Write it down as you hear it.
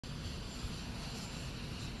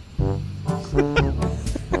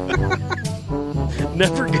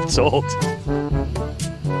never gets old.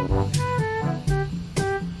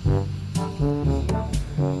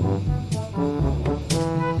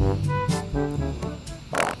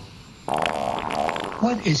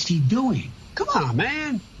 What is he doing? Come on,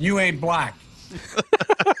 man. You ain't black.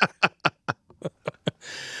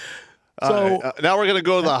 So now we're going to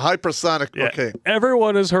go to the hypersonic. Yeah, okay.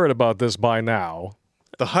 Everyone has heard about this by now.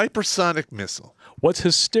 The hypersonic missile. What's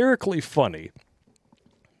hysterically funny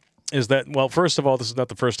is that, well, first of all, this is not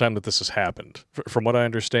the first time that this has happened. From what I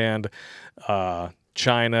understand,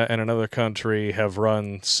 China and another country have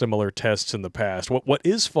run similar tests in the past. What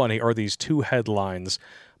is funny are these two headlines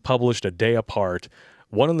published a day apart,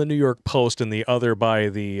 one in the New York Post and the other by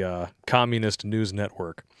the Communist News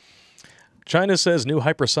Network. China says new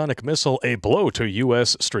hypersonic missile a blow to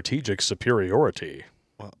U.S. strategic superiority.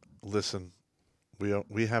 Well, listen,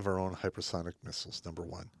 we have our own hypersonic missiles, number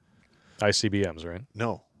one. ICBMs, right?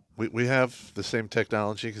 No. We have the same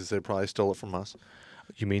technology because they probably stole it from us.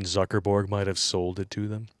 You mean Zuckerberg might have sold it to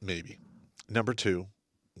them? Maybe. Number two,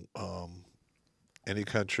 any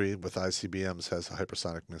country with ICBMs has a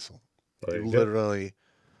hypersonic missile. You literally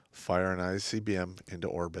fire an ICBM into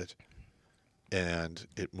orbit, and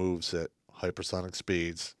it moves at hypersonic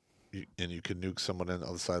speeds, and you can nuke someone on the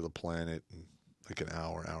other side of the planet in like an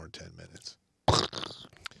hour and 10 minutes.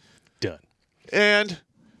 Done. And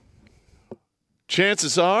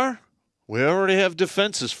chances are we already have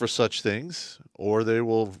defenses for such things, or they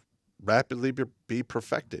will rapidly be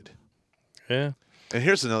perfected. Yeah. And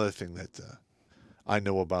here's another thing that I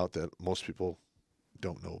know about that most people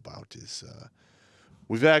don't know about is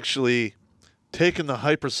we've actually taken the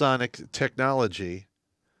hypersonic technology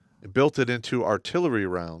and built it into artillery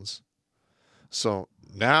rounds. So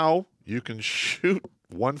now you can shoot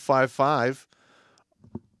 155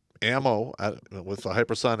 ammo with a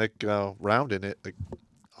hypersonic round in it, like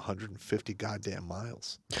 150 goddamn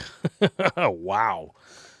miles. Wow.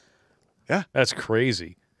 Yeah. That's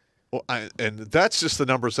crazy. Well, and that's just the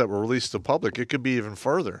numbers that were released to the public. It could be even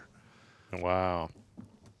further. Wow.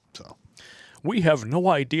 So, we have no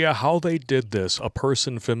idea how they did this, a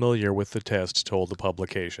person familiar with the test told the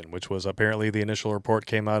publication, which was apparently the initial report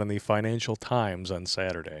came out in the Financial Times on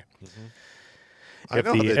Saturday. I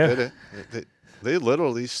know they did it. They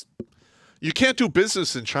literally... You can't do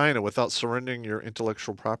business in China without surrendering your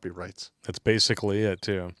intellectual property rights. That's basically it,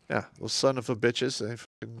 too. Yeah. Those son of a bitches, they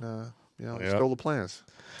fucking, stole the plans.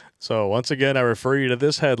 So, once again, I refer you to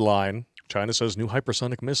this headline. China says new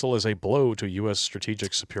hypersonic missile is a blow to U.S.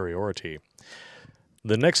 strategic superiority.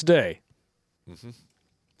 The next day,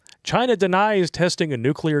 China denies testing a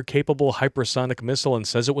nuclear-capable hypersonic missile and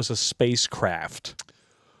says it was a spacecraft.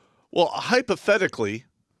 Well, hypothetically,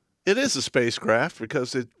 it is a spacecraft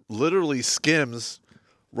because it literally skims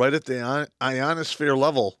right at the ionosphere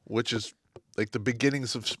level, which is like the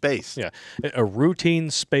beginnings of space. Yeah, a routine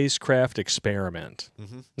spacecraft experiment,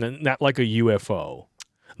 not like a UFO.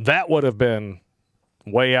 That would have been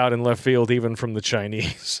way out in left field even from the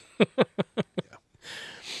Chinese.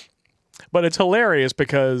 But it's hilarious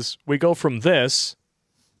because we go from this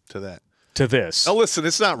to that. To this. Now listen,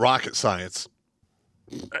 it's not rocket science.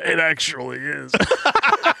 It actually is.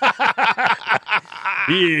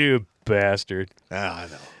 You bastard. I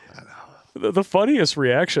know. The funniest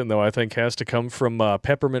reaction, though, I think, has to come from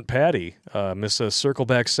Peppermint Patty, Miss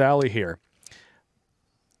Circleback Sally here.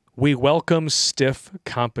 We welcome stiff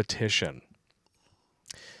competition.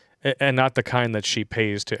 And not the kind that she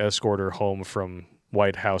pays to escort her home from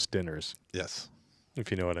White House dinners. Yes.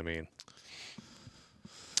 If you know what I mean.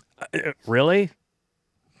 Really?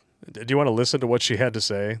 Do you want to listen to what she had to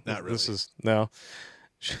say? Not really. No.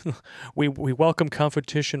 We welcome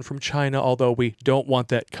competition from China, although we don't want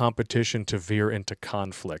that competition to veer into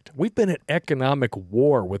conflict. We've been at economic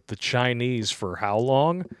war with the Chinese for how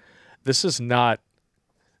long? This is not...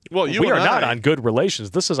 Well, we are not on good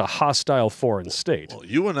relations. This is a hostile foreign state. Well,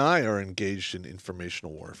 you and I are engaged in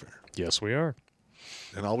informational warfare. Yes, we are.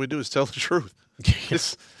 And all we do is tell the truth.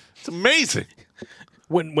 It's amazing.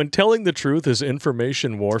 When telling the truth is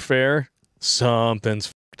information warfare, something's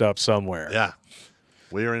fucked up somewhere. Yeah.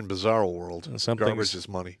 We are in bizarre world. Garbage is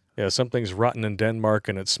money. Yeah, something's rotten in Denmark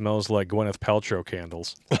and it smells like Gwyneth Paltrow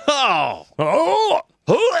candles. Oh!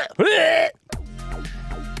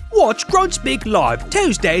 Watch Grunt Speak live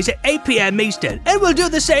Tuesdays at 8 p.m. Eastern, and we'll do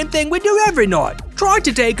the same thing we do every night. Try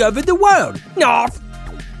to take over the world. Narf!